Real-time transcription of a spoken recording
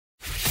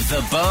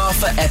The bar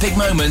for epic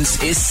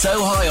moments is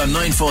so high on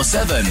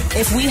 947.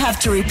 If we have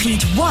to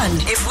repeat one,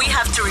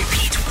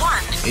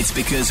 It's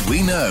because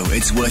we know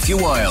it's worth your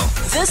while.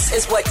 this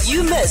is what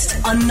you missed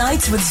on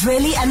Nights with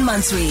Zweli and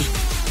Mansui.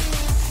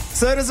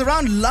 So it was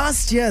around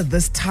last year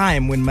this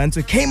time when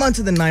Mantu came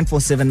onto the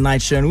 947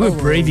 night show and we were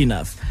brave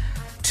enough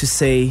to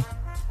say,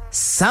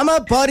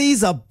 summer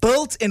bodies are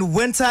built in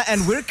winter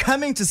and we're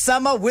coming to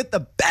summer with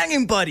the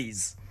banging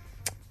bodies.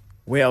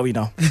 Where are we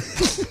now?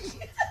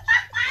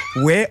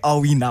 Where are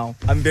we now?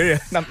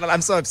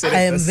 I'm so upset.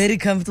 I am very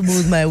comfortable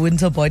with my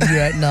winter body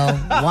right now.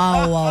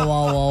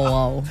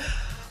 Wow.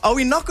 Are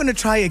we not going to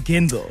try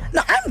again though?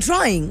 No, I'm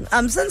trying.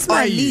 Since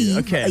my Are you? leave,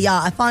 Okay.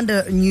 I found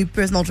a new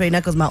personal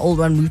trainer because my old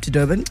one moved to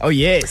Durban. Oh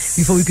yes.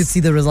 Before we could see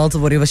the results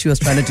of whatever she was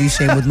trying to do,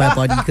 shame with my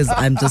body because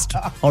I'm just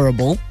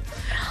horrible.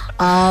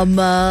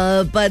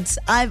 But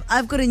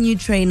I've got a new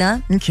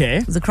trainer.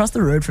 Okay. He's across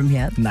the road from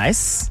here.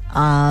 Nice.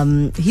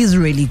 He's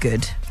really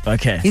good.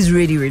 Okay. He's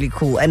really, really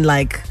cool. And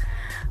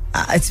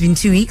it's been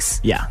 2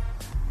 weeks. Yeah.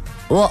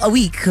 Well, a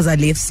week because I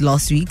left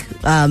last week.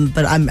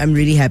 But I'm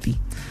really happy.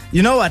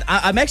 You know what?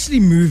 I'm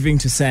actually moving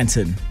to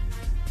Sandton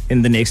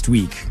in the next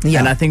week. Yeah.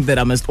 And I think that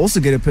I must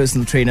also get a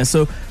personal trainer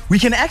so we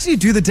can actually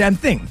do the damn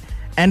thing.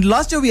 And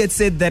last year we had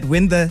said that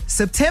when the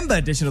September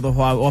edition of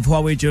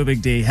Huawei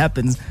Joburg Day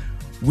happens,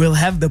 we'll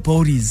have the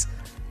bodies.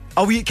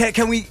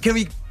 Can we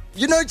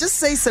just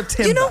say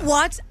September? You know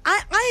what?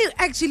 I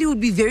actually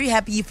would be very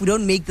happy if we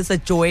don't make this a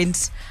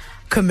joint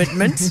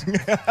commitment.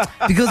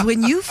 Because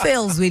when you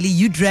fail, Zweli,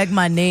 you drag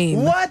my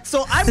name. What?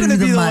 So I'm through going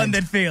to be the mud. one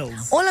that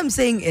fails. All I'm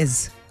saying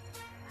is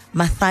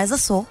my thighs are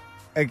sore.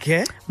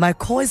 Okay. My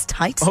core is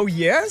tight. Oh,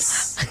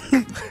 yes?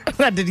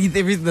 Underneath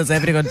everything that's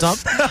happening on top.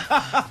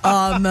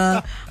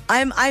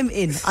 I'm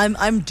in.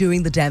 I'm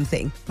doing the damn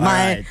thing.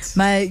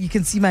 You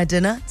can see my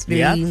dinner. It's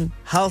very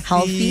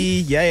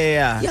healthy.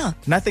 Yeah. Yeah.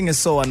 Nothing is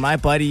sore on my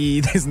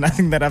body. There's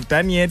nothing that I've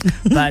done yet.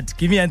 But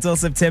give me until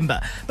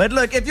September. But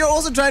look, if you're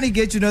also trying to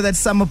get, that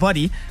summer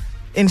body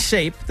in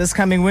shape this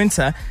coming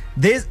winter,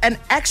 there's an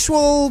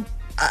actual,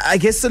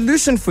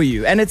 solution for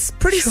you. And it's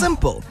pretty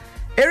simple.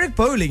 Eric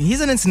Bowling, he's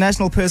an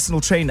international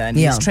personal trainer and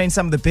he's trained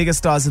some of the biggest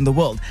stars in the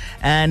world.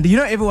 And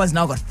everyone's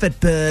now got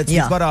Fitbits.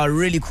 We've got our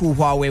really cool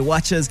Huawei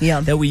watches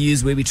that we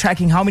use where we're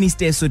tracking how many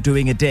steps we're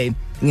doing a day.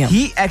 Yeah.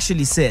 He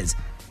actually says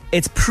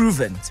it's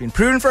been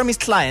proven from his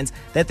clients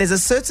that there's a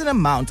certain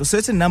amount or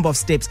certain number of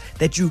steps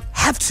that you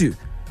have to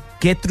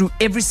get through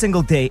every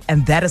single day,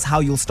 and that is how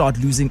you'll start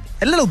losing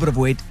a little bit of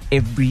weight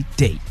every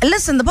day.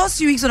 Listen, the past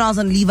 2 weeks when I was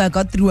on leave, I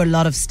got through a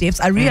lot of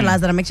steps. I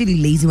realized that I'm actually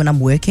lazy when I'm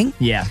working.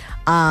 Yeah.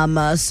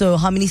 So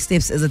how many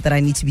steps is it that I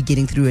need to be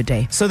getting through a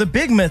day? So the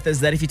big myth is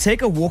that if you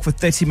take a walk for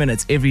 30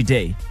 minutes every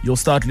day, you'll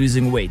start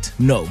losing weight.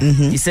 No.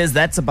 He says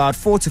that's about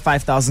 4,000 to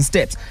 5,000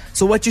 steps.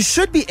 So what you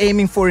should be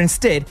aiming for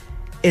instead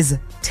is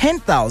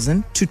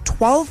 10,000 to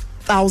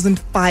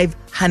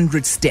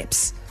 12,500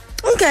 steps.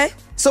 Okay.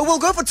 So we'll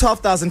go for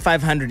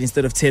 12,500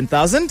 instead of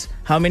 10,000.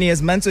 How many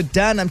has Manso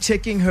done? I'm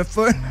checking her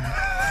phone.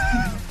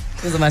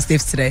 Those are my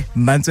steps today.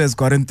 Manso has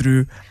gotten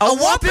through a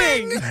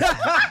whopping!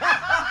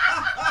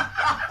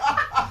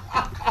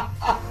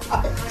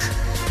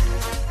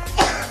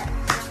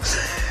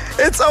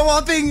 It's a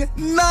whopping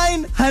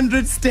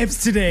 900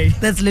 steps today.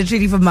 That's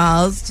literally from my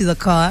house to the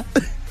car,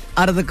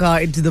 out of the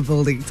car into the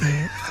building.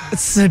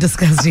 It's so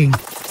disgusting.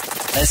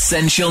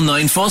 Essential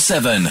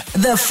 947.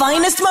 The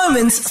finest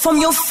moments from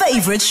your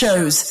favorite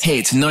shows.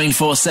 Hit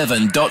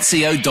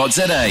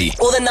 947.co.za.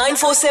 Or the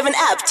 947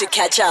 app to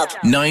catch up.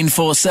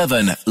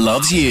 947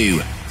 loves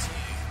you.